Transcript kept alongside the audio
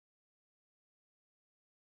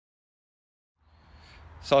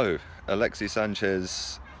So, Alexis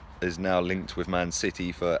Sanchez is now linked with Man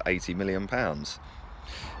City for £80 million.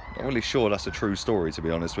 Not really sure that's a true story, to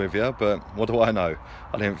be honest with you, but what do I know?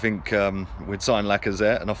 I didn't think we'd sign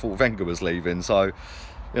Lacazette, and I thought Wenger was leaving, so,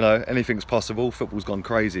 you know, anything's possible. Football's gone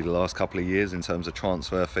crazy the last couple of years in terms of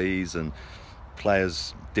transfer fees and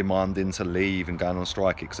players demanding to leave and going on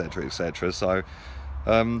strike, etc, etc. So,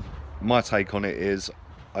 my take on it is,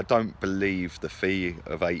 I don't believe the fee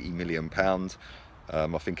of £80 million.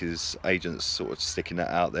 I think his agent's sort of sticking that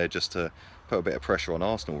out there just to put a bit of pressure on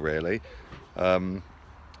Arsenal, really.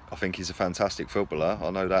 I think he's a fantastic footballer, I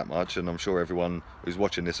know that much, and I'm sure everyone who's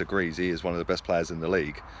watching this agrees. He is one of the best players in the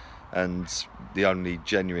league, and the only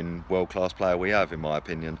genuine world-class player we have, in my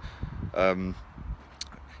opinion.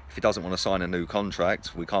 If he doesn't want to sign a new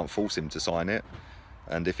contract, we can't force him to sign it,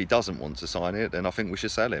 and if he doesn't want to sign it, then I think we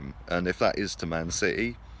should sell him. And if that is to Man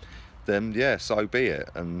City, then yeah, so be it.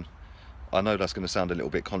 And I know that's going to sound a little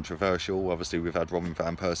bit controversial. Obviously, we've had Robin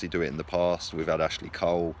van Persie do it in the past. We've had Ashley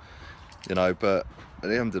Cole, you know. But at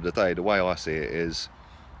the end of the day, the way I see it is,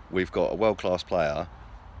 we've got a world-class player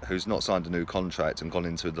who's not signed a new contract and gone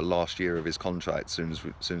into the last year of his contract as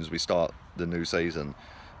soon as we start the new season.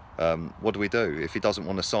 What do? If he doesn't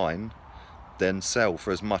want to sign, then sell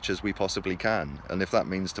for as much as we possibly can. And if that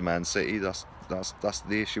means to Man City, that's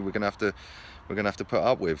the issue we're gonna have to put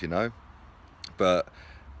up with, you know. But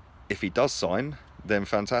if he does sign, then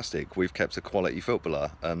fantastic. We've kept a quality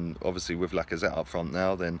footballer, and obviously with Lacazette up front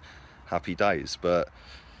now, then happy days. But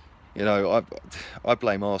you know, I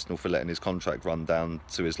blame Arsenal for letting his contract run down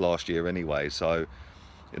to his last year anyway. So,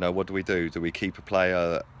 you know, what do? Do we keep a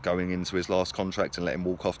player going into his last contract and let him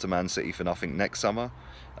walk off to Man City for nothing next summer,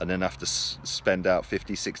 and then have to spend out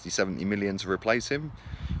 50, 60, 70 million to replace him?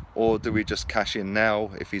 Or do we just cash in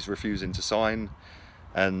now if he's refusing to sign,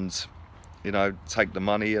 and, you know, take the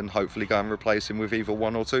money and hopefully go and replace him with either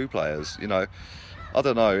one or two players? You know, I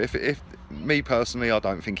don't know. If me personally, I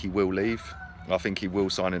don't think he will leave. I think he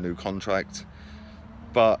will sign a new contract,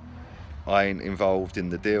 but I ain't involved in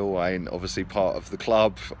the deal. I ain't obviously part of the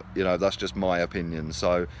club. You know, that's just my opinion.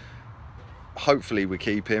 So hopefully we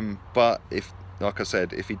keep him. But if, like I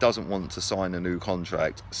said, if he doesn't want to sign a new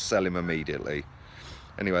contract, sell him immediately.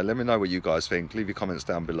 Anyway, let me know what you guys think. Leave your comments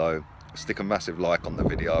down below. Stick a massive like on the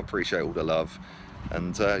video. I appreciate all the love.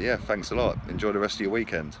 And yeah, thanks a lot. Enjoy the rest of your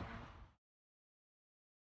weekend.